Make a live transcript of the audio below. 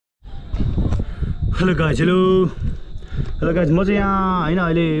Hello guys म चाहिँ यहाँ हैन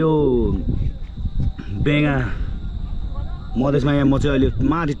अहिले यो बेंगा मधेसमा यहाँ म चाहिँ अहिले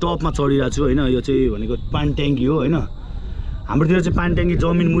माथि टपमा चढिरहेको छु हैन। यो चाहिँ भनेको पानी ट्याङ्की हो हैन। हाम्रोतिर चाहिँ पानी ट्याङ्की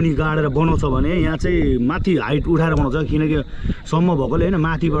जमिन मुनि गाडेर बनाउँछ भने यहाँ चाहिँ माथि हाइट उठाएर बनाउँछ, किनकि सम्म भएकोले हैन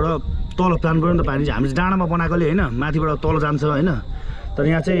माथिबाट तल तान्नुपर्यो नि त पानी चाहिँ। हाम्रो चाहिँ डाँडामा बनाएकोले हैन माथिबाट तल जान्छ हैन। तर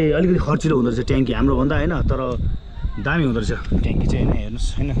यहाँ चाहिँ अलिकति खर्चिलो हुँदो रहेछ ट्याङ्की हाम्रो भन्दा हैन, तर दामी हुँदो रहेछ ट्याङ्की चाहिँ हैन। हेर्नुहोस्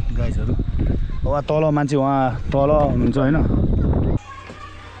हैन गाइजहरू, वहाँ तल मान्छे वहाँ तल हुनुहुन्छ हैन।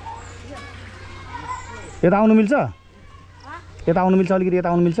 यता आउनु मिल्छ, यता आउनु मिल्छ, अलिकति यता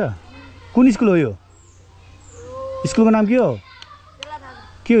आउनु मिल्छ। कुन स्कुल हो यो? स्कुलको नाम के हो?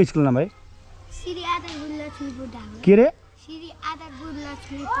 के हो स्कुलको नाम भाइ? के रे?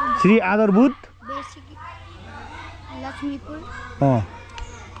 श्री आदरबुद्ध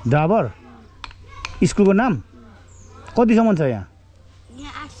डाबर स्कुलको नाम? कतिसम्म छ यहाँ?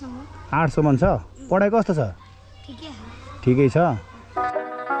 8 सम्म छ। पढाइ कस्तो छ? ठिकै छ।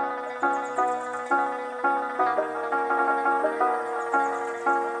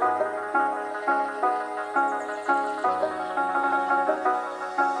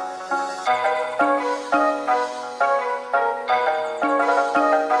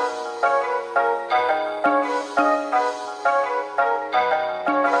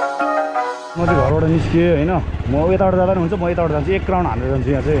 म चाहिँ घरबाट निस्किएँ हैन। म यताबाट जाँदा पनि हुन्छ, म यताबाट जान्छु, एक राउन्ड हालेर जान्छु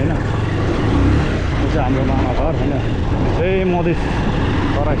यहाँ चाहिँ हैन। यो चाहिँ हाम्रो मामा घर हैन। चाहिँ मधेस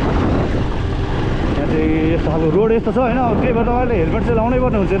तराई। यहाँ चाहिँ यस्तो खालको रोड यस्तो छ हैन। त्यही भएर तपाईँले हेलमेट चाहिँ लाउनै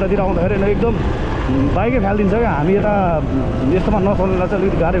पर्ने हुन्छ यतातिर आउँदाखेरि हैन। एकदम बाइकै फालिदिन्छ क्या। हामी यता यस्तोमा नचल्नेलाई चाहिँ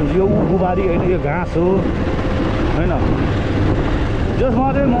अलिकति गाह्रो हुन्छ। यो गुबारी हैन, यो घाँस हो हैन। जसमा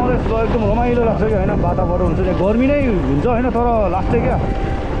चाहिँ मधेसको एकदम रमाइलो लाग्छ क्या हैन। वातावरण हुन्छ यहाँ, गर्मी नै हुन्छ हैन, तर लाग्छ क्या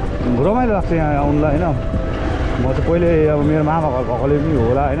रमाइलो लाग्छ यहाँ आउनुलाई हैन। म चाहिँ पहिले अब मेरो मामा घर भएकोले पनि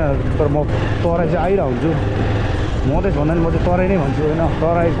होला हैन, तर म तराई चाहिँ आइरहेको हुन्छु। मधेस भन्दा पनि म चाहिँ तराई नै भन्छु हैन।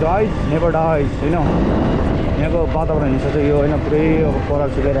 तराई डाइज नेभर डाइज हैन। यहाँको वातावरण हिस्सा चाहिँ यो हैन, पुरै अब पराल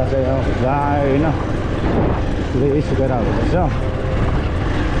सुकाइरहेको छ यहाँ गाई हैन, पुरै सुकाइरहेको रहेछ। यो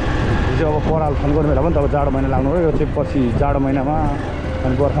चाहिँ अब पराल खन्ने बेला पनि त अब जाडो महिना लाग्नु हो। यो चाहिँ पछि जाडो महिनामा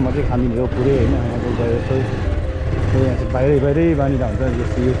अनि बर्खामा चाहिँ खानिने हो पुरै हैन। यहाँको यस्तै यहाँ चाहिँ बाहिरै बाँधिरहेको हुन्छ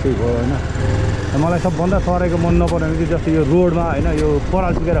जस्तो यो चाहिँ भयो हैन। मलाई सबभन्दा तराईको मन नपर्ने कि जस्तो यो रोडमा हैन यो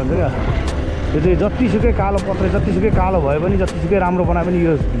पराल सुकेर हुन्छ क्या। यो चाहिँ जतिसुकै कालो पत्रै जतिसुकै कालो भए पनि जतिसुकै राम्रो बनाए पनि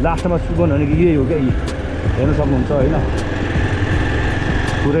यो लास्टमा सुकाउनु भनेको यही हो क्या। हेर्नु सक्नुहुन्छ हैन,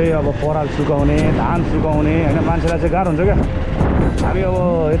 पुरै अब पराल सुकाउने धान सुकाउने हैन। मान्छेलाई चाहिँ गाह्रो हुन्छ क्या। हामी अब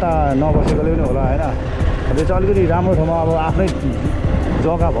यता नबसेकोले पनि होला हैन। त्यो चाहिँ अलिकति राम्रो ठाउँमा अब आफ्नै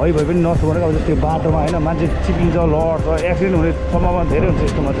जग्गा भइ पनि नसुकाउनु। अब जस्तै बाटोमा हैन मान्छे चिप्लिन्छ, लड्छ, एक्सिडेन्ट हुने सम्भावना धेरै हुन्छ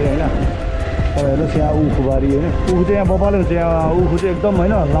यस्तोमा चाहिँ हैन। अब हेर्नुहोस् यहाँ उखुबारी हैन, उखु चाहिँ यहाँ बबालै हुन्छ। यहाँ उखु चाहिँ एकदम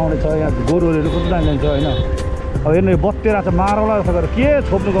हैन लाउने छ। यहाँ गोरुहरू कति जान्छ हैन। अब हेर्नु यो बत्तेरा छ, मारौला जस्तो गरेर के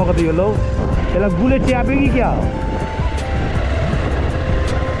छोप्नु गएको त यो लौ, यसलाई गुले च्याप्यो कि क्या हो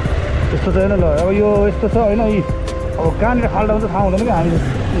यस्तो छ हैन। ल अब यो यस्तो छ हैन। अब कहाँनिर खाल्डा हुन्छ थाहा हुँदैन क्या हामी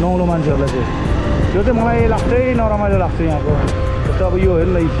नौलो मान्छेहरूलाई चाहिँ। यो चाहिँ मलाई लाग्छै नरमाइलो लाग्छ यहाँको। जस्तो अब यो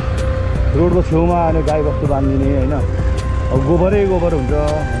हेर्नु रोडको छेउमा अनि गाई बस्तु बाँधिदिने हैन। अब गोबरै गोबर हुन्छ।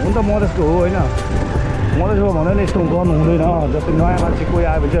 हुन त मधेसको हो हैन, मधेसको भन्दा नि यस्तो गर्नु हुँदैन। जस्तै नयाँ मान्छे कोही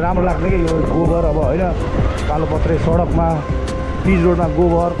आयो भने चाहिँ राम्रो लाग्ने कि यो गोबर अब हैन कालो पत्रे सडकमा पिच रोडमा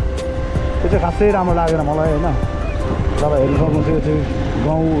गोबर, त्यो चाहिँ खासै राम्रो लागेन मलाई हैन। तपाईँ हेर्नु सक्नुहुन्छ यो चाहिँ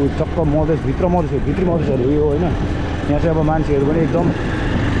गाउँ चक्क मधेसभित्र मधेस भित्री मधेसहरू यो हैन। यहाँ चाहिँ अब मान्छेहरू पनि एकदम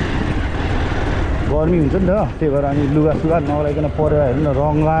गर्मी हुन्छ नि त, त्यही भएर अनि लुगा सुगा नलाइकन परेर हेर्नु न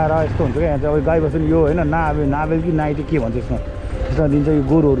रङ लाएर यस्तो हुन्छ क्या। यहाँ चाहिँ अब गाई बस्तु यो होइन नाबेल कि नाइटे के भन्छ यसमा, यसमा दिन्छ यो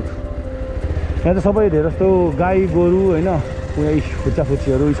गोरुहरू। यहाँ चाहिँ सबै धेरै जस्तो गाई गोरु होइन। उयो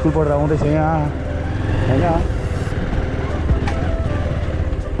फुच्चाफुच्चीहरू स्कुल पढेर आउँदैछ यहाँ होइन।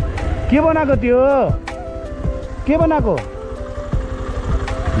 के बनाएको त्यो? के बनाएको?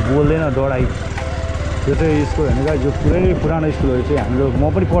 बोल्दैन डढाइ। यो चाहिँ स्कुल होइन क्या, यो पुरै पुरानो स्कुलहरू चाहिँ हाम्रो म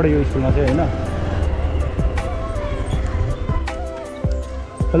पनि पढेँ यो स्कुलमा चाहिँ होइन।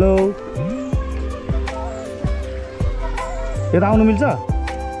 हेलो, यता आउनु मिल्छ,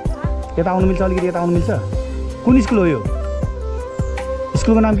 यता आउनु मिल्छ, अलिकति यता आउनु मिल्छ। कुन स्कुल हो यो?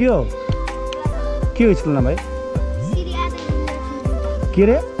 स्कुलको नाम के हो? के हो स्कुलको नाम भाइ? के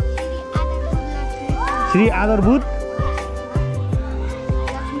रे? श्री आदरबुद्ध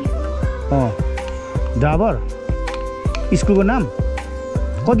डाबर स्कुलको नाम?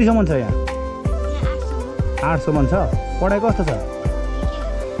 कतिसम्म छ यहाँ? 8 सम्म छ। पढाइ कस्तो छ?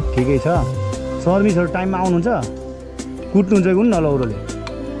 ठिकै छ। सर मिसहरू टाइममा आउनुहुन्छ? कुट्नुहुन्छ कि हुन्न?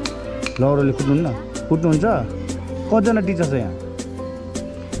 लौरोले कुट्नुहुन्छ? कतिजना टिचर छ यहाँ?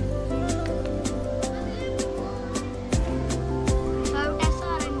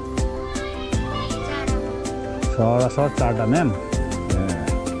 सर्ट 4टा म्याम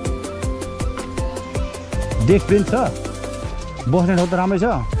डेस्क बेन्च छ बस्ने ठाउँ त राम्रै छ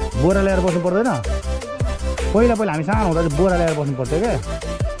बोरा ल्याएर बस्नु पर्दैन पहिला हामी सानो हुँदा चाहिँ बोरा ल्याएर बस्नु पर्थ्यो क्या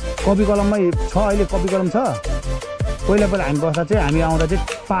कपी कलममै छ अहिले कपी कलम छ पहिला हामी बस्दा चाहिँ हामी आउँदा चाहिँ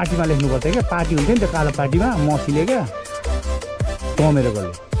पार्टीमा लेख्नु पर्थ्यो क्या पार्टी हुन्थ्यो नि त्यो कालो पार्टीमा मसीले क्या टमेरो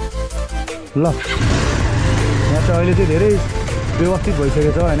गले ल यहाँ चाहिँ अहिले चाहिँ धेरै व्यवस्थित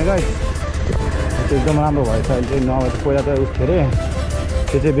भइसकेको छ होइन गाइस एकदम राम्रो भएछ अहिले चाहिँ नभए पहिला त उस के अरे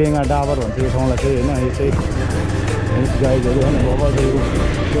त्यो चाहिँ बेङ्गा डाबर भन्छ यो ठाउँलाई चाहिँ होइन यो चाहिँ गाईहरू होइन बगाल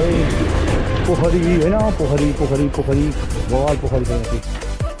चाहिँ पोखरी होइन पोखरी बगाल पोखरी छ त्यो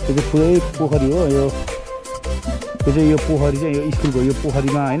चाहिँ पुरै पोखरी हो यो त्यो चाहिँ यो पोखरी चाहिँ यो स्कुलको यो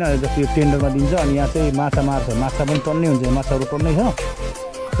पोखरीमा होइन जस्तो यो टेन्डरमा दिन्छ अनि यहाँ चाहिँ माछा मार्छ माछा पनि टन्नै हुन्छ माछाहरू टन्नै छ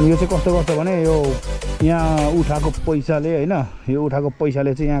अनि यो चाहिँ कस्तो गर्छ भने यो यहाँ उठाएको पैसाले होइन यो उठाएको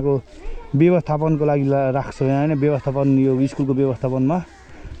पैसाले चाहिँ यहाँको व्यवस्थापनको लागि राख्छ यहाँ होइन व्यवस्थापन यो स्कुलको व्यवस्थापनमा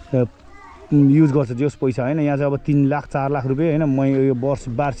युज गर्छ जस पैसा होइन यहाँ चाहिँ अब 3 लाख 4 लाख रुपियाँ होइन यो वर्ष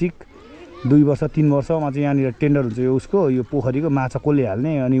वार्षिक 2 वर्ष 3 वर्षमा चाहिँ यहाँनिर टेन्डर हुन्छ यो उसको यो पोखरीको माछा कसले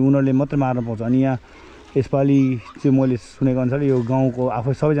हाल्ने अनि उनीहरूले मात्रै मार्न पाउँछ अनि यहाँ यसपालि चाहिँ मैले सुनेको अनुसार यो गाउँको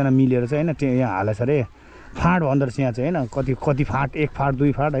आफै सबैजना मिलेर चाहिँ होइन यहाँ हालेछ अरे फाँट भन्दो रहेछ यहाँ चाहिँ होइन कति फाँट 1 फाँट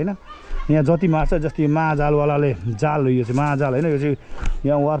 2 फाँट होइन यहाँ जति मार्छ जस्तै महाजालवालाले जाल यो चाहिँ महाजाल होइन यो चाहिँ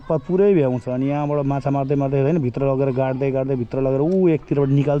यहाँ वारपार पुरै भ्याउँछ अनि यहाँबाट माछा मार्दै होइन भित्र लगेर गाड्दै भित्र लगेर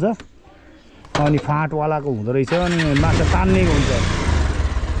एकतिरबाट निकाल्छ अनि फाँटवालाको हुँदो रहेछ अनि माछा तान्नेको हुन्छ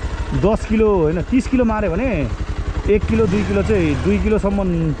 10 किलो होइन 30 किलो माऱ्यो भने 1 किलो 2 किलो चाहिँ 2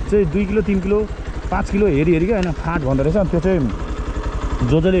 किलोसम्म चाहिँ 2 किलो 3 किलो 5 किलो हेरी क्या होइन फाँट भन्दो रहेछ त्यो चाहिँ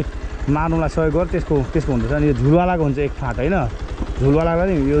जसले मार्नुलाई सहयोग गर्छ त्यसको हुँदो रहेछ अनि यो झुलवालाको हुन्छ 1 फाँट होइन झुलवालालाई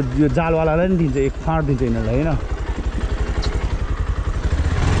नि यो जालवालालाई नि दिन्छ 1 फाँट दिन्छ यिनीहरूलाई होइन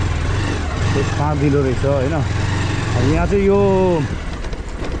 1 फाँट दिँदो रहेछ होइन यहाँ चाहिँ यो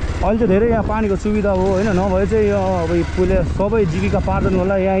अहिले चाहिँ धेरै यहाँ पानीको सुविधा हो होइन नभए चाहिँ यो अब पहिला सबै जीविका पार्जन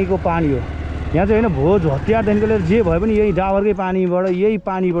होला यहीँको पानी हो यहाँ चाहिँ होइन भोज हतियारदेखिको लिएर जे भए पनि यही डाबरकै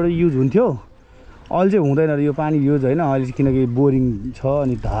पानीबाट युज हुन्थ्यो अहिले चाहिँ हुँदैन यो पानी युज होइन अहिले चाहिँ किनकि बोरिङ छ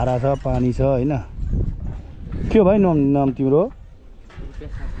अनि धारा छ पानी छ होइन के हो भाइ नाम तिम्रो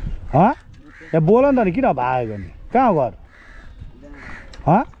यहाँ बोल नि त नि किन भाग्यो भने कहाँ हो घर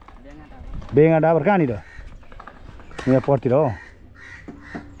बेङ्गा डाबर कहाँनिर यहाँ पर्तिर हो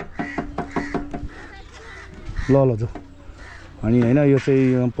ल जाऊ अनि होइन यो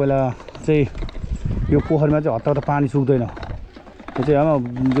चाहिँ पहिला चाहिँ यो पोखरीमा चाहिँ हत्ता पानी सुक्दैन यो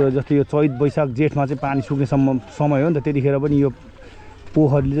चाहिँ जो जस्तै यो चैत वैशाख जेठमा चाहिँ पानी सुक्ने समय हो नि त त्यतिखेर पनि यो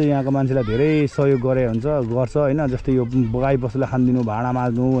पोखरीले चाहिँ यहाँको मान्छेलाई धेरै सहयोग गर्छ होइन जस्तै यो गाई बस्तुलाई खानिदिनु भाँडा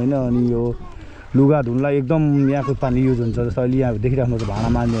माझ्नु होइन अनि यो लुगा धुनलाई एकदम यहाँको पानी युज हुन्छ जस्तो अहिले यहाँ देखिराख्नुहुन्छ भाँडा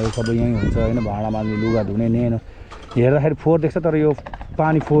माझ्नेहरू सबै यहीँ हुन्छ होइन भाँडा माझ्ने लुगा धुने नेनो हेर्दाखेरि फोहोर देख्छ तर यो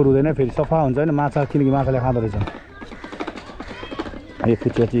पानी फोहोर हुँदैन फेरि सफा हुन्छ होइन माछा किनकि माछाले खाँदो रहेछ यो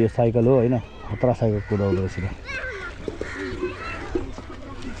खुच्चा चाहिँ यो साइकल हो होइन खतरा साइकल कुदाउँदो रहेछ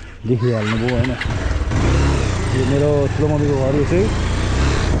देखिहाल्नुभयो होइन यो मेरो ठुलो मम्मीको घर यो चाहिँ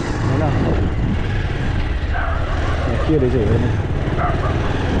होइन के रहेछ हेर्नु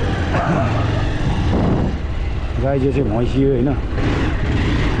गाई जो चाहिँ भैँसी हो होइन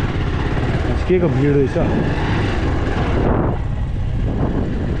के को भिड रहेछ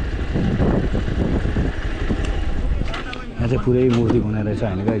यहाँ चाहिँ पुरै मूर्ति बनाएर रहेछ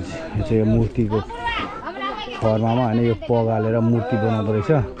होइन गाई यो चाहिँ मूर्तिको फर्मामा होइन यो पगालेर मूर्ति बनाउँदो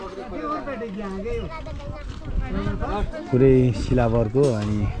रहेछ पुरै सिलावरको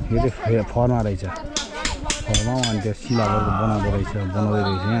अनि यो चाहिँ फर्मा रहेछ फर्मा अनि त्यो सिलावरको बनाउँदो रहेछ बनाउँदै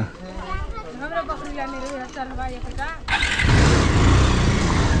रहेछ यहाँ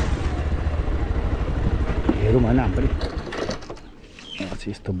हेरौँ होइन हामी पनि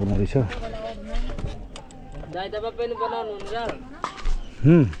यस्तो बनाउँदैछ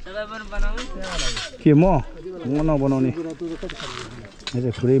के म नबनाउने यो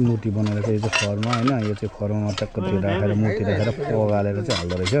चाहिँ पुरै मूर्ति बनाएर चाहिँ यो चाहिँ फर्मा होइन यो चाहिँ फर्मामा टक्क त्यो राखेर मूर्ति राखेर पगालेर चाहिँ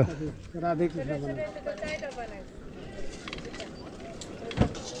हाल्दो रहेछ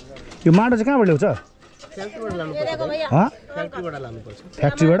यो माटो चाहिँ कहाँबाट ल्याउँछ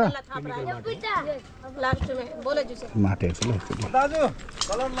फ्याक्ट्रीबाट माटो हेर्छु ल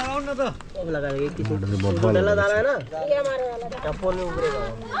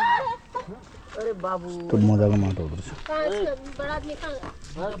मजाको माटो हुँदो रहेछ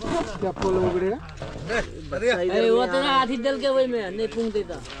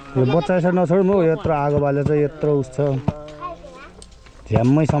बच्चा यसरी नछोडौँ हो यत्रो आगो बालेर चाहिँ यत्रो उस छ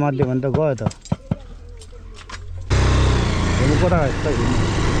झ्याम्मै समात्यो भने त गयो त कता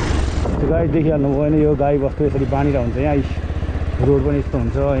त्यो गाई देखिहाल्नु भएन यो गाई बस्तु यसरी बाँधेर हुन्छ यहाँ रोड पनि यस्तो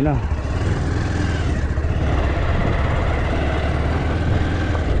हुन्छ होइन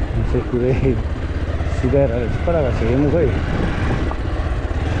पुरै सुकाएर पर छ हेर्नु खोइ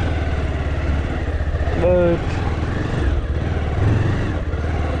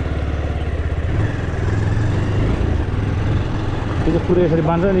त्यो चाहिँ पुरै यसरी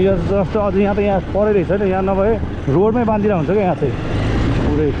बाँध्छ नि यो जस्तो अझ यहाँ त यहाँ परै रहेछ नि यहाँ नभए रोडमै बाँधिरहेको हुन्छ क्या यहाँ चाहिँ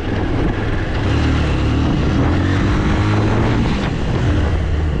पुरै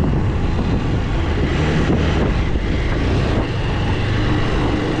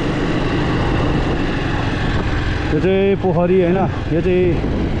यो चाहिँ पोखरी होइन यो चाहिँ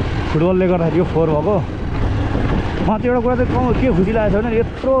फुटबलले गर्दाखेरि यो फोहोर भएको म चाहिँ एउटा कुरा चाहिँ के खुसी लागेको छ भने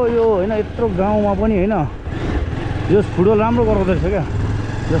यत्रो यो होइन यत्रो गाउँमा पनि होइन यो फुटबल राम्रो गराउँदो रहेछ क्या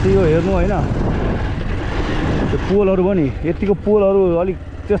जस्तै यो हेर्नु होइन त्यो पोलहरू पनि यतिको पोलहरू अलिक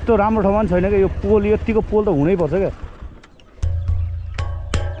त्यस्तो राम्रो ठाउँमा पनि छैन क्या यो पोल यतिको पोल त हुनैपर्छ क्या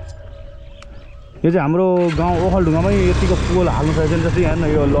यो चाहिँ हाम्रो गाउँ ओखलढुङ्गामा यतिको पोल हाल्नु सकेको छैन जस्तै हेर्नु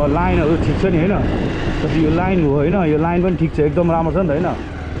यो लाइनहरू ठिक छ नि होइन जस्तै यो लाइन हो होइन यो लाइन पनि ठिक छ एकदम राम्रो छ नि त होइन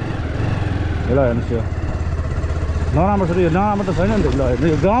ल हेर्नुहोस् यो नराम्रो छ यो नराम्रो त छैन नि त ल हेर्नु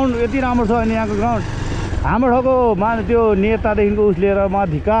यो ग्राउन्ड यति राम्रो छ अनि यहाँको ग्राउन्ड हाम्रो ठाउँको त्यो नेतादेखिको उस लिएर म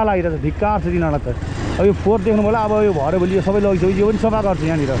धिक्कार लागिरहेको छ धिक्कार छ तिनीहरूलाई त अब यो फोहोर देख्नु होला अब यो भरे भोलि यो सबै लगिसक्यो यो पनि सफा गर्छ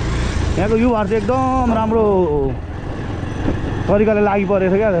यहाँनिर यहाँको युवाहरू चाहिँ एकदम राम्रो तरिकाले लागि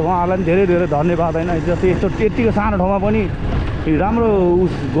परेको छ क्या उहाँहरूलाई पनि धेरै धेरै धन्यवाद होइन जस्तै यस्तो यतिको सानो ठाउँमा पनि राम्रो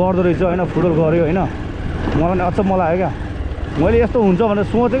उस गर्दो रहेछ होइन फुटबल गऱ्यो होइन मलाई पनि अचम्म लाग्यो क्या मैले यस्तो हुन्छ भनेर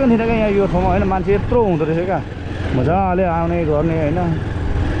सोचेको थिइनँ क्या यहाँ यो ठाउँमा होइन मान्छे यत्रो हुँदो रहेछ क्या मजाले आउने गर्ने होइन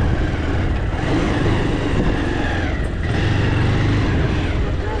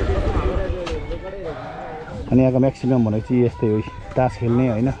अनि यहाँको म्याक्सिमम् भनेको चाहिँ यस्तै हो तास खेल्ने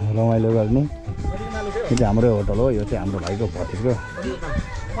होइन रमाइलो गर्ने यो चाहिँ हाम्रो होटल हो यो चाहिँ हाम्रो भाइको भतिजको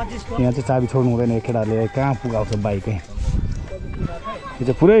यहाँ चाहिँ चाबी छोड्नु हुँदैन एक केटाहरूले कहाँ पुगाउँछ बाइकै यो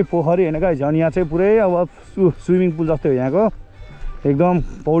चाहिँ पुरै पोखरी होइन क्या अनि यहाँ चाहिँ पुरै अब स्विमिङ पुल जस्तै हो यहाँको एकदम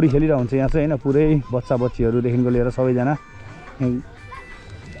पौडी खेलिरहेको हुन्छ यहाँ चाहिँ होइन पुरै बच्चा बच्चीहरूदेखिको लिएर सबैजना यहाँ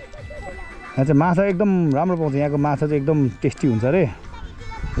चाहिँ माछा एकदम राम्रो पाउँछ यहाँको माछा चाहिँ एकदम टेस्टी हुन्छ अरे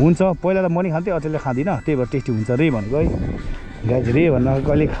हुन्छ पहिला त म नि खान्थेँ अचेलले खाँदिनँ त्यही भएर टेस्टी हुन्छ रे भनेको है गाई रे भन्दा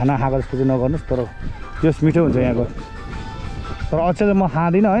कहिले खाना खाएको जस्तो चाहिँ नगर्नुहोस् तर त्यस मिठो हुन्छ यहाँको तर अचेल म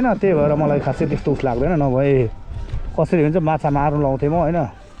खाँदिनँ होइन त्यही भएर मलाई खासै त्यस्तो उस लाग्दैन नभए कसरी हुन्छ माछा मार्नु लाउँथेँ म होइन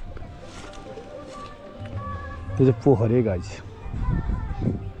त्यो चाहिँ पोखरी गाई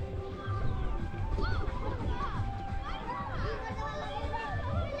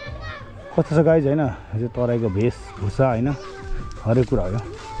कस्तो छ गाई होइन यो चाहिँ तराईको भेषभूषा होइन हरेक कुरा हो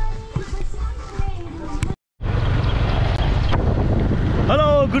hello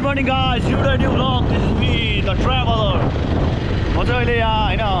good morning guys you the new vlog this is me the traveller म चाहिँ अहिले यहाँ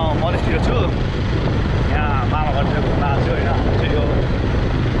होइन मधेसतिर छु यहाँ मामा घरतिर घुम्न आएको छु होइन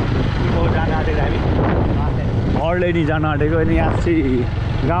यो जान आँटेको हामी घरले नि जान आँटेको होइन यहाँ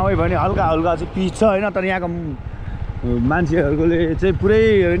चाहिँ गाउँै भयो भने हल्का हल्का चाहिँ पिच छ होइन तर यहाँको मान्छेहरूले चाहिँ पुरै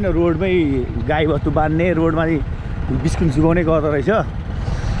होइन रोडमै गाईबस्तु बाँध्ने रोडमा बिस्कुन सुगाउने गर्दो रहेछ त्यो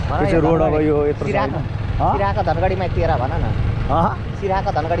चाहिँ रोड अब यो यत्रो सिराको धनगढी माइ 13 भन न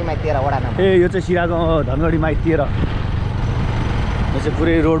सिराको धनगढी माइ 13 वडा नम्बर ए यो चाहिँ सिराको धनगढी माइ 13 यो चाहिँ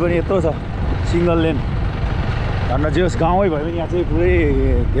पुरै रोड पनि यत्रो छ सिङ्गल लेन धन्न जे होस् गाउँै भयो भने यहाँ चाहिँ पुरै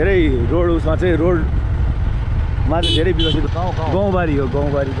धेरै रोड उसमा चाहिँ रोडमा चाहिँ धेरै विकसित गाउँबारी हो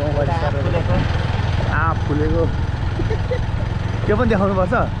गाउँबारी आँप फुलेको त्यो पनि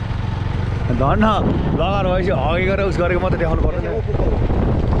देखाउनुपर्छ धन्न लगाएर भएपछि हगेको र उस गरेको मात्रै देखाउनु पर्दैन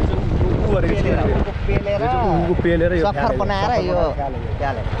पेलेर सफर बनाएर यो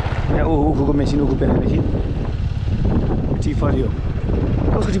यहाँ उखुको मेसिन उखु पेल्ने मेसिन चिफर यो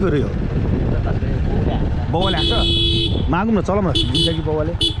कसको चिफर यो बाउले हाँक्छ मागौँ न चलाउँ न दिन्छ कि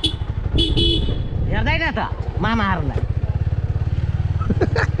बाउले हेर्दैन त मामाहरूलाई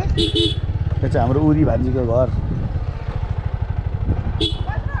यो चाहिँ हाम्रो उरी भान्जीको घर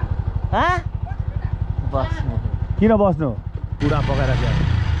बस्नु किन बस्नु पुरा पकाएर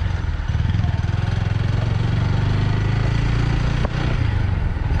चाहिँ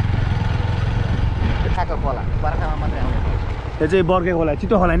खोला बर्खामा मात्रै आउने यो चाहिँ बर्के खोला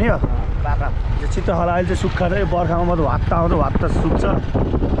चित्तो खोला नि हो बाख्रा यो चित्तो खोला अहिले चाहिँ सुक्खा छ यो बर्खामा मात्रै भात्ता आउँछ भात्ता सुक्छ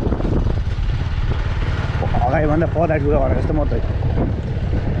अगाडिभन्दा पदा ठुलो भनेको जस्तो मात्रै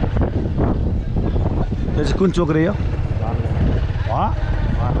यो चाहिँ कुन चोक रे यो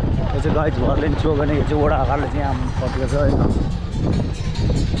यो चाहिँ गाई घरले नि चोक भने यो चाहिँ वडा आकारले चाहिँ यहाँ पटेको छ होइन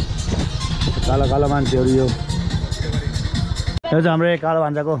कालो कालो मान्छेहरू यो यो चाहिँ हाम्रो काले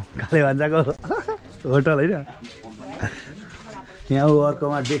भान्जाको होटल होइन यहाँ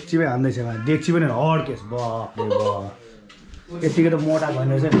अर्कोमा डेक्चीमै हान्दैछ डेक्ची पनि हड्केस बाफ्रे बाफ यतिकै त मोटा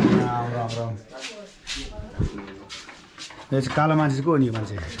भन्ने रहेछ नि राम्रो यो चाहिँ कालो मान्छे चाहिँ को हो नि यो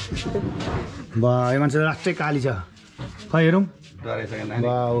मान्छे बा यो मान्छे राष्ट्रै काली छ खै हेरौँ बा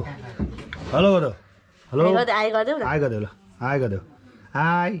हेलो गदो हेलो आएको थियो ल आएको थियो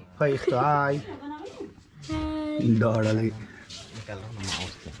आइ खै यस्तो आइ डरले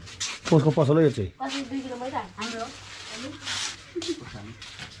कसको पसल हो यो चाहिँ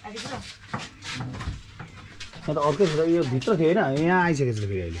यहाँ त अर्कै छ यो भित्र थियो होइन यहाँ आइसकेको छ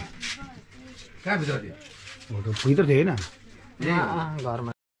फेरि अहिले कहाँ भित्र थियो भित्र थियो होइन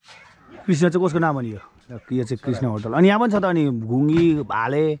घरमा कृष्ण चाहिँ कसको नाम हो नि यो चाहिँ कृष्ण होटल अनि यहाँ पनि छ त अनि घुङ्गी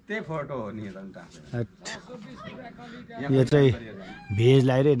भाले त्यही फोटो हो नि यो चाहिँ भेज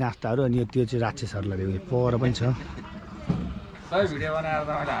ल्याएर नास्ताहरू अनि त्यो चाहिँ राक्षसहरूलाई पर पनि छ भिडियो बनाएर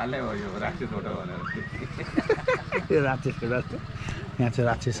तपाईँले हाल्ने हो यो राक्षस फोटो भनेर राक्षस यहाँ चाहिँ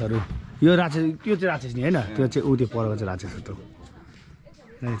राक्षसहरू यो राक्षस त्यो चाहिँ राक्षस नि होइन त्यो चाहिँ ऊ त्यो परको चाहिँ राक्षस हो त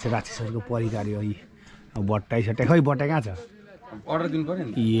यहाँ चाहिँ राक्षसहरूको परिकार हो यी अब बट्टाइ सट्टाइ खै बट्टाइ कहाँ छ अर्डर दिनु पऱ्यो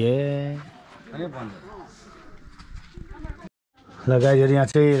नि ल गाइजहरू यहाँ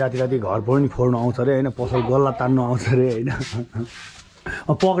चाहिँ राति घर पनि फोड्नु आउँछ अरे होइन पसल गल्ला तान्नु आउँछ अरे होइन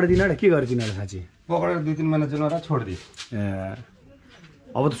अब पक्रिदिनु र के गरेर तिनीहरू साँच्ची पक्रेर 2-3 महिना जेलमा राख छोडिदिए ए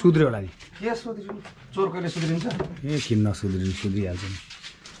अब त सुध्रियो होला नि के सुध्रिनु चोर कहिले सुध्रिन्छ ए किन नसुध्रिनु सुध्रिहाल्छ नि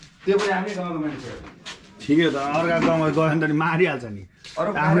त्यो पनि आफ्नै गाउँको मान्छे ठिकै हो त अर्का गाउँमा गयो भने त मारिहाल्छ नि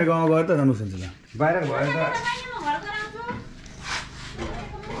आफ्नै गाउँमा गएर त जानु सक्छ बाहिर भयो त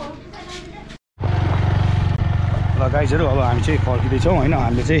ल गाइजहरू अब हामी चाहिँ फर्किँदैछौँ होइन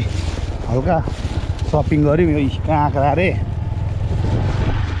हामीले चाहिँ हल्का सपिङ गऱ्यौँ यो काँक्रा अरे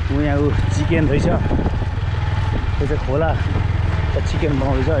यहाँ चिकन रहेछ त्यो चाहिँ खोला चिकन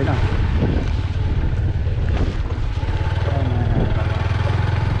बनाउँदैछ होइन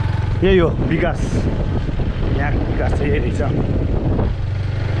यही हो विकास यहाँको विकास चाहिँ यही रहेछ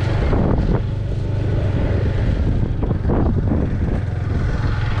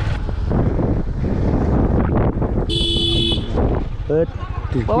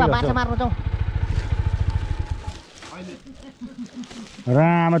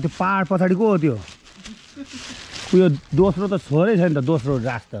रामा त्यो पहाड पछाडि को हो त्यो उयो दोस्रो त छोरै छ नि त दोस्रो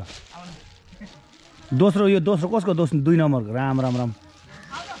रास त दोस्रो यो दोस्रो कसको दोस्रो 2 नम्बरको राम राम राम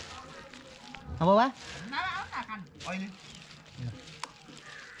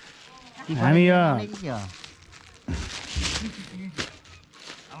हामी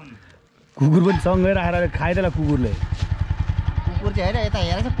कुकुर पनि सँगै राखेर खाइदेला कुकुरले कुकुर चाहिँ होइन यता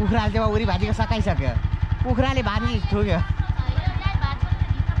हेरेर चाहिँ कुखुराले चाहिँ उरी भाजीको सकाइसक्यो कुखुराले भाजी ठोक्यो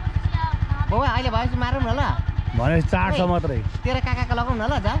बाबा अहिले भएपछि मारौँ न ल भनेपछि 400 मात्रै तेरो काकाको लगाउँ न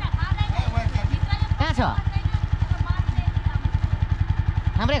ल जा कहाँ छ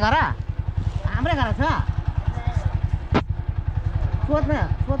हाम्रै घर छ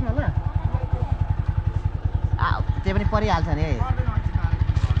सोध्न ल त्यो पनि परिहाल्छ नि है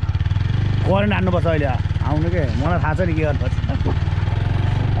करेन्ट हान्नुपर्छ अहिले आउनु के मलाई थाहा छ नि के गर्नुपर्छ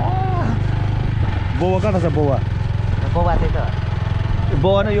बोवा कता छ बोवा त्यही त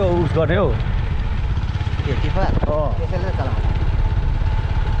बोवा नै यो उस गर्ने हौ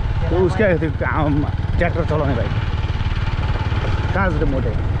त्यो उसकै त्यो ट्र्याक्टर चलाउने भाइ कहाँ छ त्यो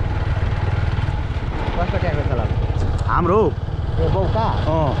मोटे कसको ट्र्याक्टर चलाएको हाम्रो हौ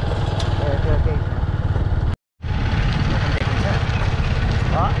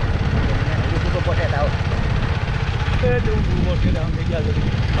ए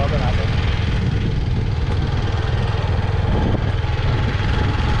बाउका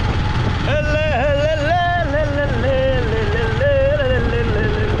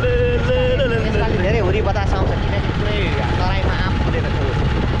धेरै हुरी बतास आउँछ किनकि पुरै तराईमा आँप फुलेको छ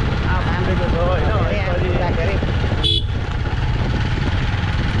आँप हाम्रेको छ होइन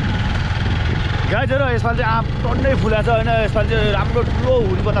गाइजहरू यसपालि चाहिँ आँप टन्नै फुलेको छ होइन यसपालि चाहिँ राम्रो ठुलो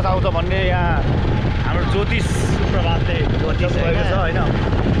हुरी बतास आउँछ भन्ने यहाँ हाम्रो ज्योतिष प्रभावले ज्योतिष भएको छ होइन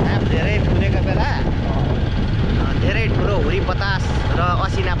आँप धेरै फुलेको बेला धेरै ठुलो हुरी बतास र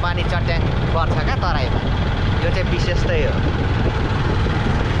असिना पानी चट्याङ पर्छ क्या तराईमा यो चाहिँ विशेषतै हो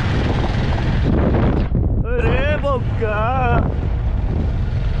अरे बोका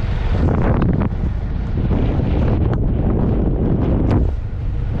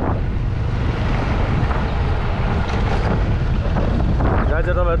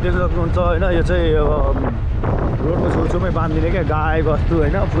तपाईँहरू देख्न सक्नुहुन्छ होइन यो चाहिँ रोडको छेउछेउमै बाँधिदिने क्या गाई बस्तु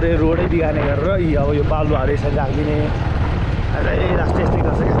होइन पुरै रोडै बिगार्ने गरेर अब यो बालुवाहरू यसरी राखिदिने यस्तै यस्तै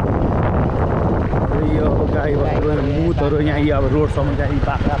गर्छ क्या यो अब गाई बस्तु मुतहरू दोकानहरू यहाँ अब रोडसम्म चाहिँ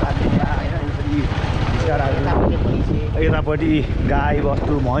बाख्रा पाल्ने यहाँ होइन यसरी यतापट्टि गाई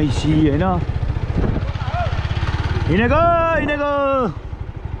बस्तु भैँसी होइन हिँडेको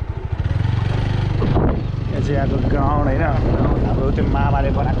यहाँ चाहिँ यहाँको ग्राउन्ड होइन हाम्रो त्यो मामाले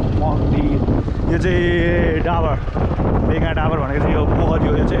बनाएको मन्दिर यो चाहिँ डाबर बेगा डाबर भनेको चाहिँ यो पोखरी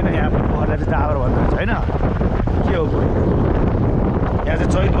हो यो चाहिँ होइन यहाँ पोखरीलाई चाहिँ डाबर भन्दो रहेछ होइन के हो यहाँ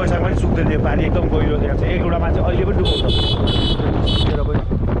चाहिँ चैत वैशाखमा पनि सुक्दैन थियो पानी एकदम गहिरो यहाँ चाहिँ एउटा मान्छे अहिले पनि डुबाउँछ पनि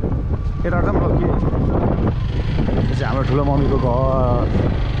यताबाट पनि के यो चाहिँ हाम्रो ठुलो मम्मीको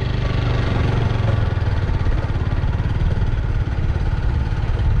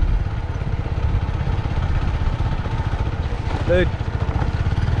घर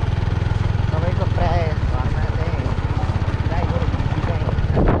तपाईँको प्राय घरमा चाहिँ गाई गोरु चाहिँ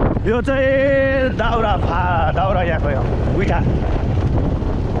यो चाहिँ दाउरा यहाँको गुइठा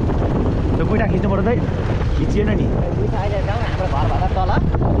त्यो गुइठा खिच्नु पर्छ है खिचिएन नि दुईटा अहिले जाउँ हाम्रो घरभन्दा तल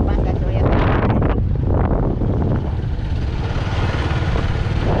पाँचटा छेउ यहाँ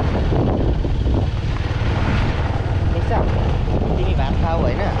तिमी भात खाऊ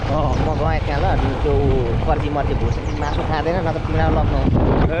होइन म गएँ त्यहाँ ल त्यो कर्जी मर्जी भुस मासु खाँदैन न त तिमीलाई लग्नु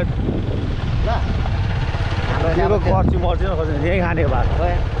ल हाम्रो कर्ची मर्ची यहीँ खाने भात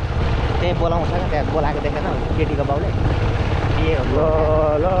गयो त्यहीँ बोलाउँछ क्या त्यहाँ बोलाएको देखेन केटीको बाउले के हो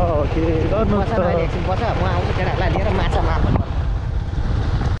ल के गर्नु एकछिन बस्छ म आउँछु केटाहरूलाई लिएर माछा मार्नु पर्छ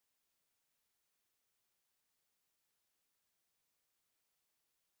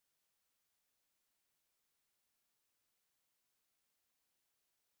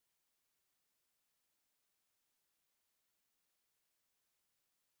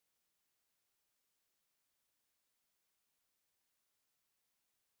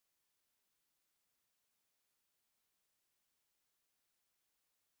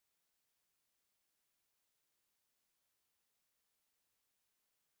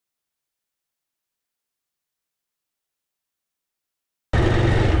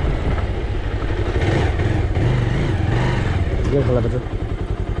गेट खोला त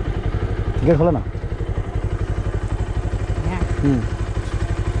गेट खोला न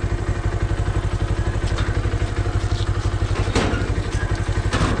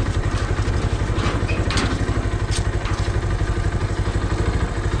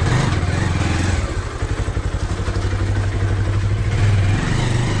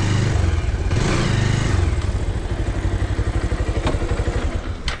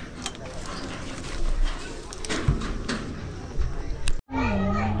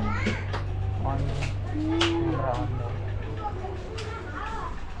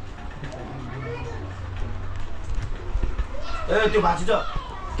त्यो भाँचिन्छ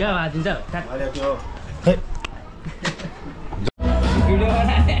क्या भाँचिन्छ अहिले त्यो भिडियो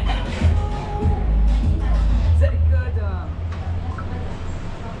बनाने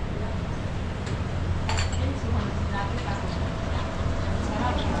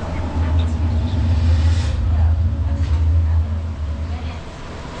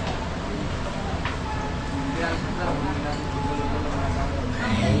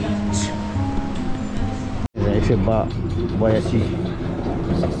बयासी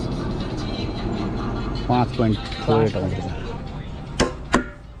 5.48 आउँछ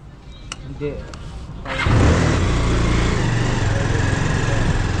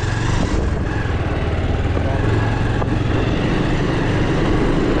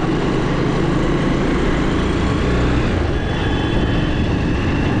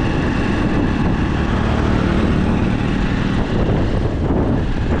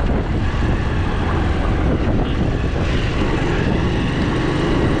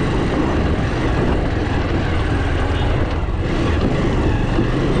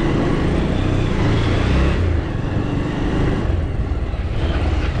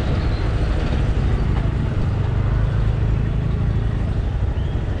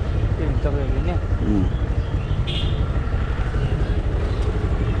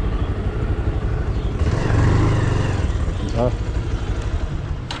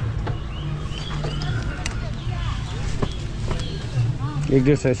एक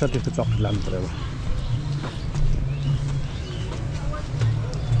 1.5 सय छ त्यसको चक्लेट लानु पर्यो अब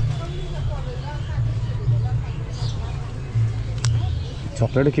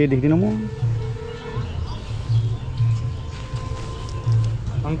चक्लेट केही देख्दिनँ म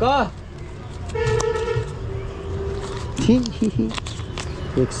अंकल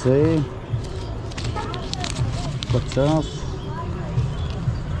 150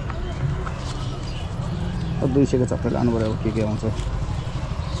 200 को चक्लेट लानु पर्यो अब के आउँछ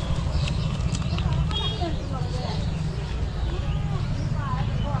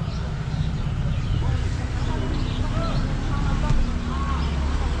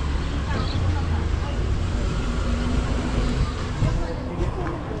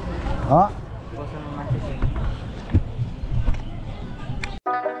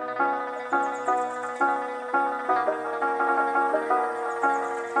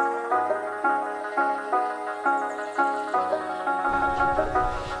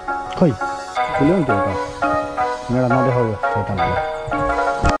खै खुल्यो नि त्यो त मेरा नदेखाउ शैतानहरु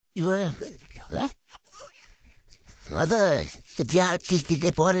म त त्यहाँ किस्तीले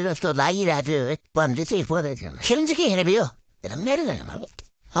परेर जस्तो लागिरहेको थियो है पन्ध्र चाहिँ परेको थियो खेल्नु चाहिँ के हेरेको यो मेरो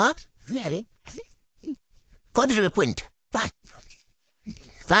अरे कति रुपियाँ पोइन्ट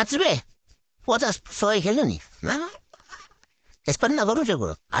 5 रुपियाँ 50-100 खेल्नु नि यसपालि नगर्नु त्यो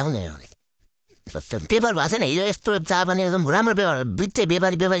कुरो आउने पेपर भएको छैन हिजो यस्तो चाह भने एकदम राम्रो व्यवहार बित्ते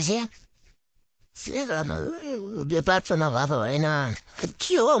व्यापारी व्यापार त नभएको होइन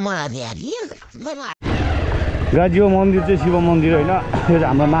के हो मलाई गाजी मन्दिर चाहिँ शिव मन्दिर होइन यो चाहिँ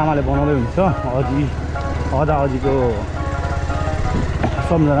हाम्रो मामाले बनाउँदै हुन्छ अजीको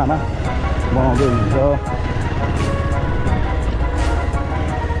सम्झनामा बनाउँदै हुन्छ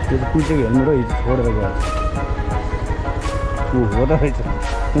त्यो चाहिँ कुन चाहिँ हेर्नु र हिजो छोडेर गयो हो त रहेछ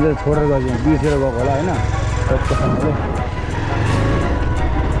कुन चाहिँ छोडेर गयो बिर्सेर गएको होला होइन टक्कसँगले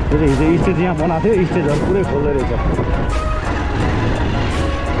त्यो चाहिँ हिजो स्टेज यहाँ बनाएको थियो स्टेजहरू पुरै खोल्दै रहेछ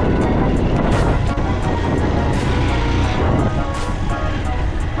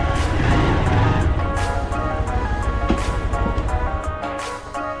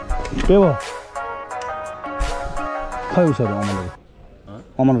के भयो खै उसहरू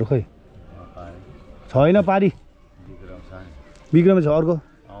अमनहरू खै छैन पारी विक्रम छ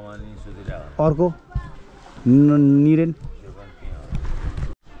अर्को निरेन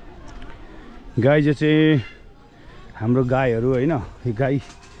गाई चाहिँ हाम्रो गाईहरू होइन यो गाई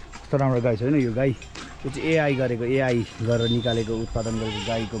कस्तो राम्रो गाई छ होइन यो गाई यो चाहिँ एआई गरेर निकालेको उत्पादन गरेको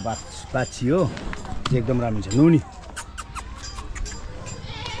गाईको बाछी हो एकदम राम्रो छ नुनी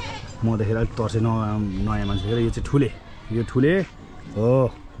म देखेर अलिक तर्से नयाँ मान्छे देखेर यो चाहिँ ठुले हो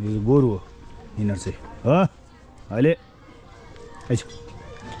यो गोरु हो यिनीहरू चाहिँ हो अहिले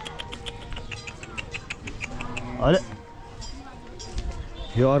अहिले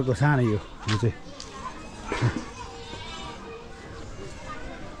यो अर्को सानो यो चाहिँ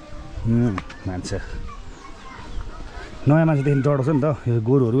मान्छे नयाँ मान्छेदेखि डराउँछ नि त यो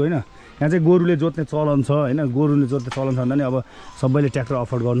गोरुहरू होइन यहाँ चाहिँ गोरुले जोत्ने चलन छ होइन गोरुले जोत्ने चलन छ भने नि अब सबैले ट्र्याक्टर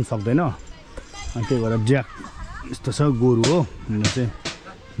अफोर्ड गर्नु सक्दैन अनि त्यही भएर ज्याक यस्तो छ गोरु हो चाहिँ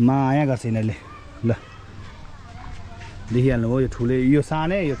माया गर्छ यिनीहरूले ल देखिहाल्नु हो यो ठुले यो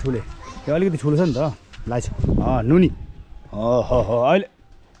सानै यो ठुले यो अलिकति ठुलो छ नि त लाइछ नुनी हो अहिले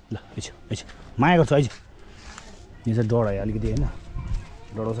ल माया गर्छ अहिले यो चाहिँ डढायो अलिकति होइन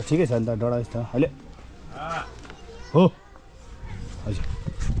डढाउँछ ठिकै छ नि त डढाएछ त अहिले हो हजुर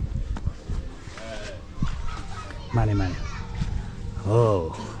माने हो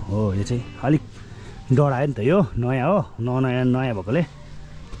यो चाहिँ अलिक डढायो नि त यो नयाँ हो नयाँ भएकोले ल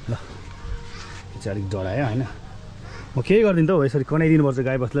यो चाहिँ अलिक डढायो होइन म केही गर्दिनँ त हो यसरी कनाइदिनुपर्छ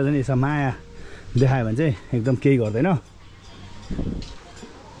गाई बस्तुलाई चाहिँ यसो माया देखायो भने चाहिँ एकदम केही गर्दैन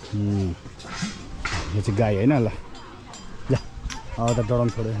यो चाहिँ गाई होइन ल त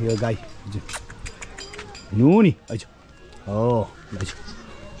डराउनु छोड्यो यो गाई नुनी अहिले हो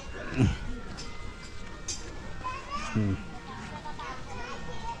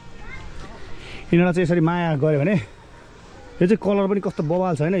यिनीहरूलाई चाहिँ यसरी माया गऱ्यो भने यो चाहिँ कलर पनि कस्तो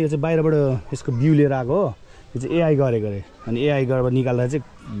बवाल छ होइन यो चाहिँ बाहिरबाट यसको बिउ लिएर आएको हो यो चाहिँ एआई गरेको अरे अनि एआई गरेर निकाल्दा चाहिँ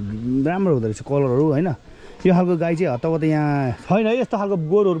राम्रो हुँदो रहेछ कलरहरू होइन यो खालको गाई चाहिँ हतपत यहाँ छैन है यस्तो खालको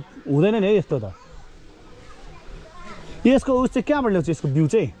गोरुहरू हुँदैन नि है यस्तो त यसको उस चाहिँ कहाँबाट ल्याउँछ यसको बिउ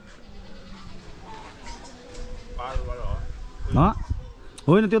चाहिँ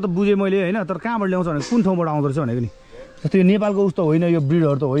होइन त्यो त बुझेँ मैले होइन तर कहाँबाट ल्याउँछ भने कुन ठाउँबाट आउँदो रहेछ भनेको नि जस्तो यो नेपालको उस्तो होइन यो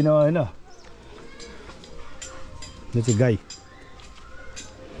ब्रिडहरू त होइन होइन यो चाहिँ गाई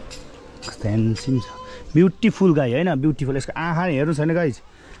कस्तो ह्यान्डसम छ ब्युटिफुल गाई होइन ब्युटिफुल यसको आँखा हेर्नु छैन गाई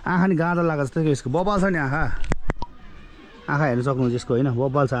आँखा नि गाँदा लागेको जस्तो यसको बबाल छ नि आँखा हेर्नु सक्नुहुन्छ यसको होइन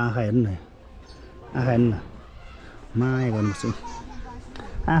बबाल छ आँखा हेर्नु न आँखा हेर्नु न माया गर्नुपर्छ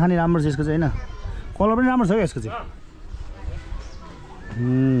आँखा नि राम्रो छ यसको चाहिँ होइन कलर पनि राम्रो छ क्या यसको चाहिँ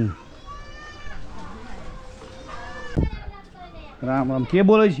राम के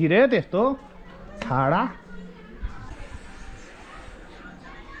बोलेछ रे त्यस्तो छाडा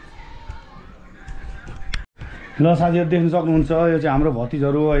ल साथीहरू देख्न सक्नुहुन्छ यो चाहिँ हाम्रो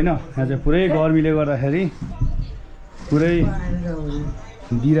भतिजहरू होइन यहाँ चाहिँ पुरै गर्मीले गर्दाखेरि पुरै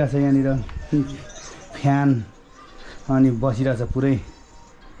दिइरहेछ यहाँनिर फ्यान अनि बसिरहेछ पुरै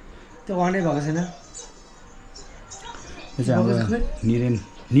त्यो अनै भएको छैन यो चाहिँ हाम्रो निरेन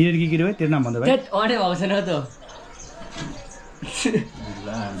कि के रे तेरो नाम भन्दा भाइ अनै भएको छैन त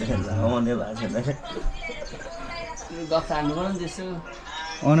गफ हान्नु पर्यो नि त्यसो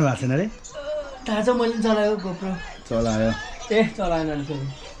आउनु भएको छैन अरे थाहा छ मैले चलाएको गोप्रो चलायो ए चलाएन नि फेरि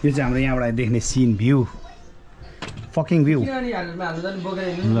यो चाहिँ हाम्रो यहाँबाट देख्ने सिन भ्यू फकिङ भ्यू किनभने हाम्रो झन् बोकेर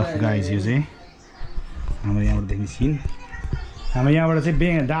ल गाइस यो चाहिँ हाम्रो यहाँबाट देख्ने सिन हाम्रो यहाँबाट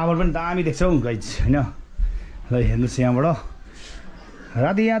चाहिँ डाबर पनि दामी देख्छ हौ गाइस होइन ल हेर्नुहोस् यहाँबाट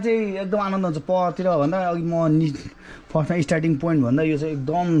राति यहाँ चाहिँ एकदम आनन्द हुन्छ परतिर भन्दा अघि म फर्स्टमा स्टार्टिङ पोइन्ट भन्दा यो चाहिँ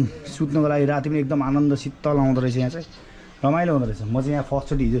एकदम सुत्नुको लागि राति पनि एकदम आनन्द शीतल आउँदो रहेछ यहाँ चाहिँ रमाइलो हुँदो रहेछ म चाहिँ यहाँ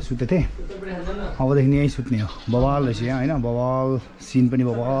फर्स्टचोटि हिजो सुतेको थिएँ अबदेखि यहीँ सुत्ने हो बवाल रहेछ यहाँ होइन बवाल सिन पनि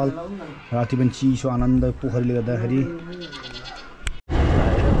बवाल राति पनि चिसो आनन्द पोखरीले गर्दाखेरि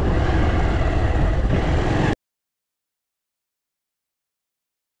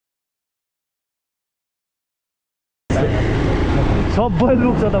सबै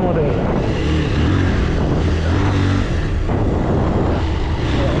लुक्छ त म त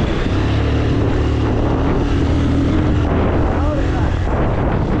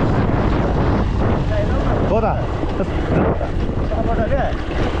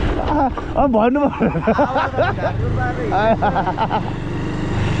भन्नु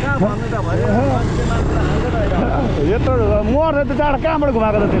यत्रो मर्छ त चाँडो कहाँबाट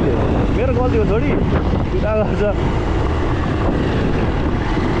घुमाएको त त्यसले मेरो गल्ती हो छोडी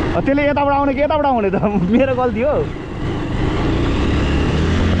त्यसले यताबाट आउने कि यताबाट आउने त मेरो गल्ती हो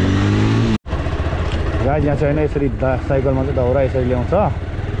गाइस यहाँ चाहिँ होइन यसरी साइकलमा चाहिँ दाउरा यसरी ल्याउँछ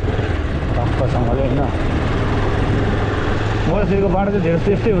टक्कसँगले होइन मसिरको बाटो चाहिँ धेरै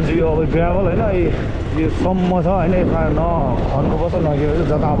त्यस्तै हुन्छ यो अब ग्राभल होइन यो सम्म छ होइन यसमा न खन्नुपर्छ न के भन्छ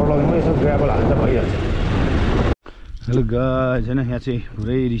जताबाट लगेको यसो ग्राभल हाल्दा भइहाल्छ हेलो गाइस होइन यहाँ चाहिँ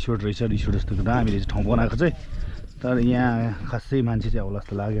पुरै रिसोर्ट रहेछ रिसोर्ट जस्तो दामी रहेछ ठाउँ बनाएको चाहिँ तर यहाँ खासै मान्छे चाहिँ आउला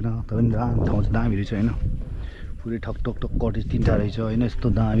जस्तो लागेन तर पनि ठाउँ चाहिँ दामी रहेछ होइन पुरै ठक ठक ठक कटेज तिनवटा रहेछ होइन यस्तो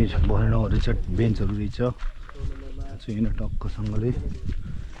दामी बनेरहरू रहेछ बेन्चहरू रहेछ चाहिँ होइन टक्कसँगले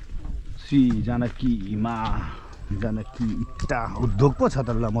श्री जानकीमा जानकी इट्टा उद्योग पो छ त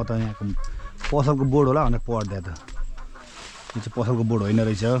ल म त यहाँको पसलको बोर्ड होला भनेर पढ्दै त यो चाहिँ पसलको बोर्ड होइन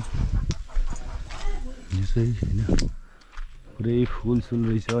रहेछ यो चाहिँ होइन पुरै फुलसुल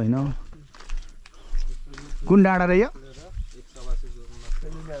रहेछ होइन कुन डाँडा र यो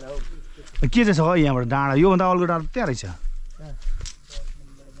के चाहिँ छ यहाँबाट डाँडा योभन्दा अल्गो डाँडा त्यहाँ रहेछ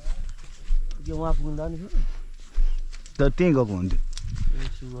त त्यहीँ गएको हुन्थ्यो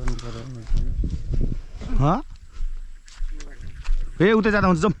ए उतै जाँदा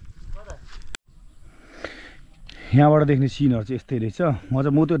हुन्छ जाउँ यहाँबाट देख्ने सिनहरू चाहिँ यस्तै रहेछ म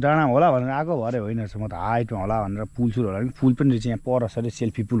त्यो डाँडा होला भनेर आएको भरे होइन रहेछ म त हाइटमा होला भनेर पुल होला कि पुल पनि रहेछ यहाँ पर छ अरे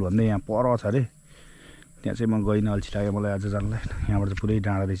सेल्फी पुल भन्दै यहाँ पर छ अरे त्यहाँ चाहिँ म गइनँ अल्छी लाग्यो मलाई आज जानलाई यहाँबाट चाहिँ पुरै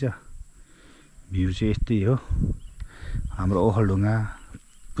डाँडा रहेछ भ्यू चाहिँ यस्तै हो हाम्रो ओखलढुङ्गा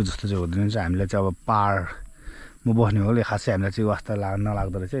जस्तो चाहिँ हुँदैन चाहिँ हामीलाई चाहिँ अब पाहाडमा बस्ने हो खासै हामीलाई चाहिँ वास्ता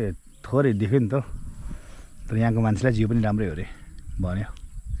नलाग्दो रहेछ थोरै देख्यो नि त तर यहाँको मान्छेलाई जिउ पनि राम्रै हो अरे भन्यो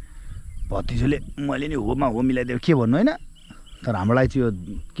भतिजोले मैले नि होमा हो मिलाइदियो के भन्नु होइन तर हामीलाई चाहिँ यो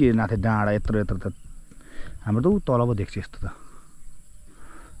के नाथे डाँडा यत्रो यत्रो त हाम्रो त ऊ तल पो देख्छ यस्तो त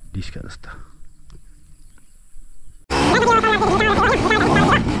डिस्का जस्तो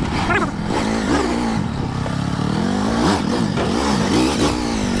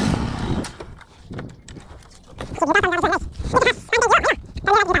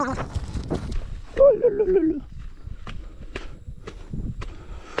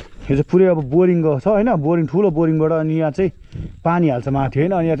यो चाहिँ पुरै अब बोरिङको छ होइन बोरिङ ठुलो बोरिङबाट अनि यहाँ चाहिँ पानी हाल्छ माथि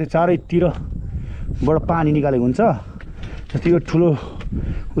होइन अनि यहाँ चाहिँ चारैतिरबाट पानी निकालेको हुन्छ जस्तै यो ठुलो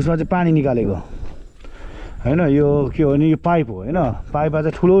उसमा चाहिँ पानी निकालेको होइन यो के हो भने यो पाइप हो होइन पाइपमा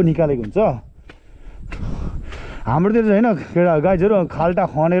चाहिँ ठुलो निकालेको हुन्छ हाम्रोतिर चाहिँ होइन केटा गाइजहरू खाल्टा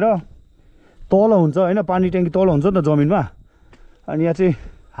खनेर तल हुन्छ होइन पानी ट्याङ्की तल हुन्छ नि त जमिनमा अनि यहाँ चाहिँ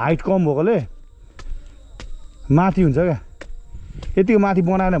हाइट कम भएकोले माथि हुन्छ क्या यतिको माथि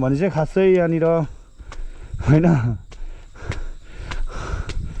बनाएन भने चाहिँ खासै यहाँनिर होइन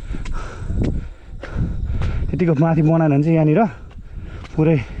यतिको माथि बनाएन भने चाहिँ यहाँनिर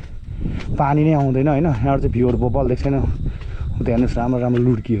पुरै पानी नै आउँदैन होइन यहाँबाट चाहिँ भ्यूहरू बबाल देख्छ छैन उता हेर्नुहोस् राम्रो राम्रो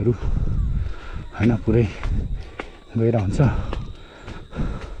लुड्कीहरू होइन पुरै गएर हुन्छ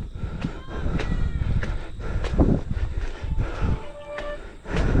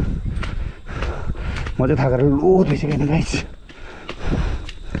म चाहिँ थाकेर लोत भइसकेन गाइस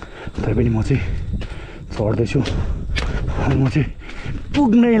तर पनि म चाहिँ चढ्दैछु अनि म चाहिँ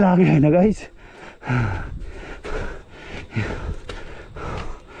पुग्नै लाग्यो होइन गाइस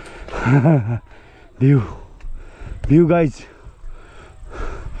भ्यू गाइस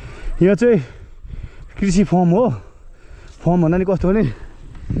यहाँ चाहिँ कृषि फर्म हो फर्म भन्दा नि कस्तो भने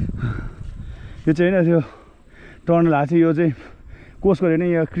यो चाहिँ होइन त्यो टर्नल हाल्छ यो चाहिँ कोर्स गरेर नै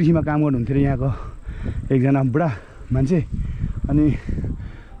यो कृषिमा काम गर्नुहुन्थ्यो अरे यहाँको एकजना बुढा मान्छे अनि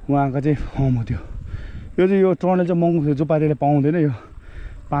उहाँको चाहिँ फर्म हो त्यो यो चाहिँ यो टर्नेल चाहिँ महँगो थियो जो पारिले पाउँदैन यो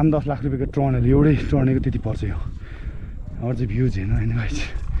 5-10 लाख रुपियाँको टर्नेल एउटै टर्नेलको त्यति पर्छ यो अरू चाहिँ भ्युज हेर्नु होइन गाइस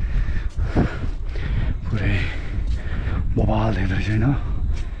पुरै बवाल देख्दो रहेछ होइन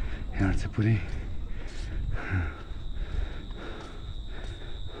यहाँ चाहिँ पुरै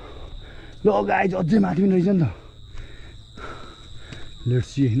ल गाइस अझै माथि पनि रहेछ नि त लेट्स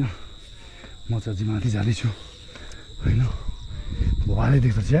सी होइन म चाहिँ अझै माथि जाँदैछु होइन बवालै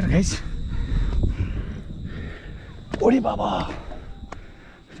देख्दो रहेछ यार गाइस ओरे बाबा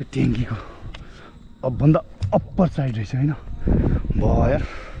त्यो ट्याङ्कीको अबभन्दा अप्पर साइड रहेछ होइन भयो यार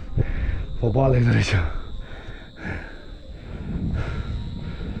बवाल देख्दो रहेछ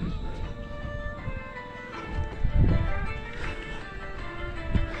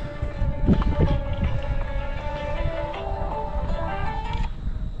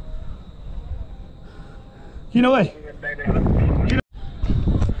किन भाइ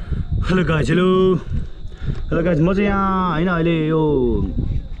हेलो गाइज हेलो गाइज म चाहिँ यहाँ होइन अहिले यो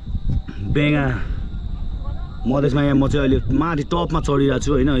बेङ्गा मधेसमा यहाँ म चाहिँ अहिले माथि टपमा चढिरहेको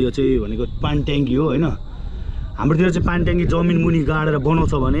छु होइन यो चाहिँ भनेको पानी ट्याङ्की हो होइन हाम्रोतिर चाहिँ पानी ट्याङ्की जमिन मुनि गाडेर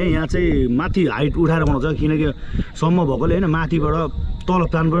बनाउँछ भने यहाँ चाहिँ माथि हाइट उठाएर बनाउँछ किनकि सम्म भएकोले होइन माथिबाट तल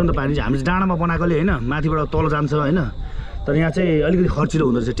तान्नु नि त पानी चाहिँ हाम्रो चाहिँ डाँडामा बनाएकोले होइन माथिबाट तल जान्छ होइन तर यहाँ चाहिँ अलिकति खर्चिलो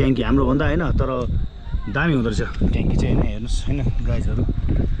हुँदो रहेछ ट्याङ्की हाम्रोभन्दा होइन तर दामी हुँदो रहेछ ट्याङ्की चाहिँ होइन हेर्नुहोस् होइन गाइजहरू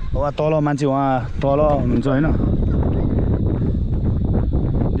उहाँ तल मान्छे उहाँ तल हुनुहुन्छ होइन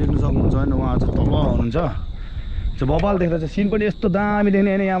देख्नु सक्नुहुन्छ होइन उहाँ चाहिँ तल हुनुहुन्छ त्यो बबाल देख्दा चाहिँ सिन पनि यस्तो दामी देख्ने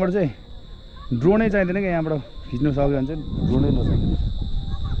होइन यहाँबाट चाहिँ ड्रोनै चाहिँदैन क्या यहाँबाट खिच्नु सक्यो भने चाहिँ ड्रोनै नचाहिँदैन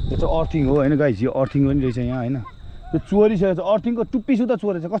यो चाहिँ अर्थिङ हो होइन गाइस यो अर्थिङ पनि रहेछ यहाँ होइन यो चोरिसकेको छ अर्थिङको टुप्पी सुत्ता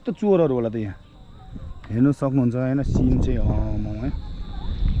चोरेछ कस्तो चोरहरू होला त यहाँ हेर्नु सक्नुहुन्छ होइन सिन चाहिँ है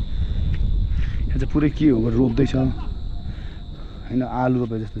यहाँ चाहिँ पुरै के हो रोप्दैछ होइन आलु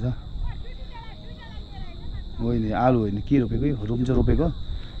रोपे जस्तो छ होइन आलु होइन के रोपेको यो रोप्छ रोपेको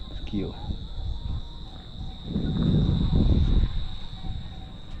के हो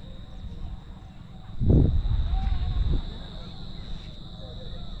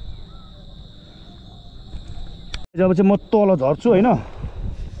जब चाहिँ म तल झर्छु होइन यो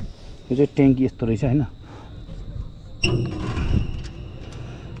चाहिँ ट्याङ्की यस्तो रहेछ होइन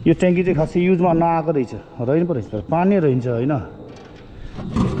यो ट्याङ्की चाहिँ खासै युजमा नआएको रहेछ रहेन पो रहेछ तर पानी रहन्छ होइन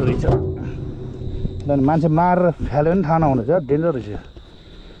यस्तो रहेछ त्यहाँदेखि मान्छे मारेर फ्याल्यो भने थाहा नहुने रहेछ डेन्जर रहेछ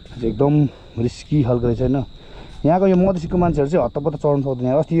एकदम रिस्की खालको रहेछ होइन यहाँको यो मधेसीको मान्छेहरू चाहिँ हत्तपत्त चढ्नु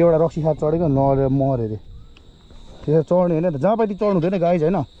सक्दैन अस्ति एउटा रक्सी खाएर चढेको नरेर मऱ्यो अरे त्यसरी चढ्ने होइन जहाँ पनि चढ्नु हुँदैन गाइज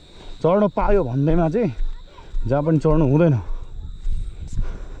होइन चढ्नु पायो भन्दैमा चाहिँ जहाँ पनि चढ्नु हुँदैन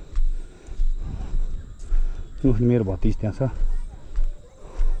मेरो भतिज त्यहाँ छ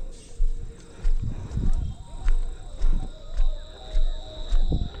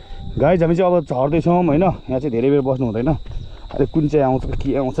गाइज हामी चाहिँ अब झर्दैछौँ होइन यहाँ चाहिँ धेरै बेर बस्नु हुँदैन अहिले कुन चाहिँ आउँछ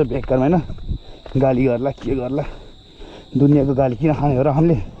के आउँछ बेकारमा होइन गाली गर्ला के गर्ला दुनियाँको गाली किन खाने हो र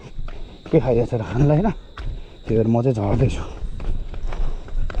हामीले के खाइरहेको छ र खानलाई होइन त्यही भएर म चाहिँ झर्दैछु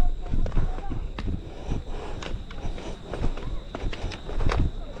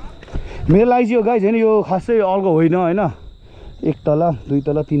मेरो लागि चाहिँ यो गाइज होइन यो खासै अल्गो होइन होइन 1 तला 2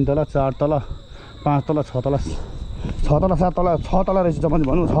 तला 3 तला 4 तला 5 तला 6 तला 7 तला 6 तला रहेछ जम्मा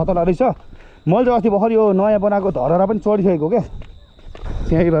भनौँ 6 तला रहेछ मैले चाहिँ अस्ति भर्खर यो नयाँ बनाएको धरहरा पनि चढिसकेको क्या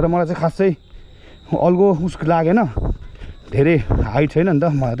त्यही भएर मलाई चाहिँ खासै अल्गो उसको लागेन धेरै हाइट छैन नि त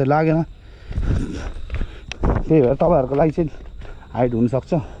मलाई त लागेन त्यही भएर तपाईँहरूको लागि चाहिँ हाइट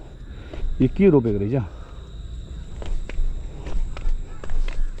हुनसक्छ यो के रोपेको रहेछ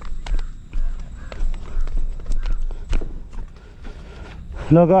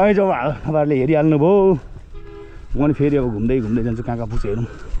ल गाइज अब तपाईँहरूले हेरिहाल्नु भयो म पनि फेरि अब घुम्दै घुम्दै जान्छु कहाँ पुग्छ हेरौँ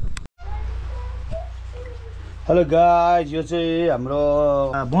हेलो गाइज यो चाहिँ हाम्रो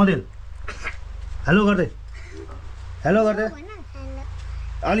बँदेल हेलो गर्दै हेलो गर्दै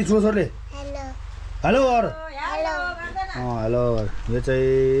अलि छोरले हेलो गर हेलो यो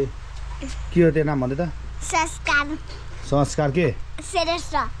चाहिँ के हो त्यो नाम भन्दै त संस्कार के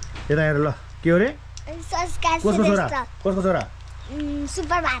यता हेर ल के हो रे कसको छोरा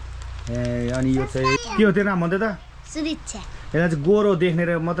सुप्रभात ए अनि यो चाहिँ के हो त्यो नाम भन्दै त सुरिक्षा यसलाई चाहिँ गोरो देख्ने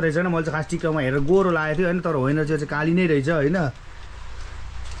मात्रै रहेछ होइन मैले चाहिँ खास टिकामा हेरेर गोरो लागेको थियो होइन तर होइन त्यो चाहिँ काली नै रहेछ होइन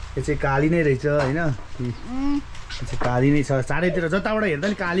यो चाहिँ काली नै रहेछ होइन यो चाहिँ काली नै छ चारैतिर जताबाट हेर्दा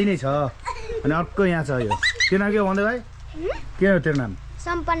नि काली नै छ अनि अर्को यहाँ छ यो त्यो नाम के हो भन्दै भाइ के हो तेरो नाम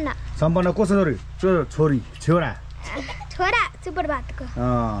सम्पन्न कसो छोरी छोरा सुप्रभातको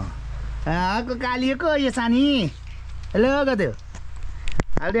आको कालिएको यो सानी हेलो गर्थ्यो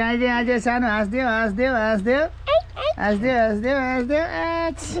हाल्दियो आइदियो आइदियो सानो हाँस्दियो हाँस्दियो हाँस्दियो हाँस्दियो हाँस्दियो हाँस्दियो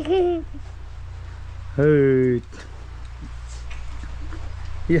हैट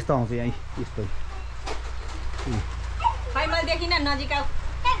यस्तो आउँछ यहीँ यस्तो खै मैले देखिनँ नजिक आऊ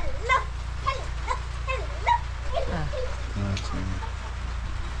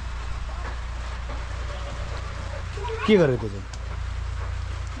के गरेको त्यो चाहिँ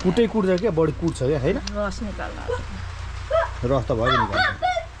कुटै कुट्छ क्या बढी कुट्छ क्या होइन रस निकाल्नु रस त भयो निकाल्छ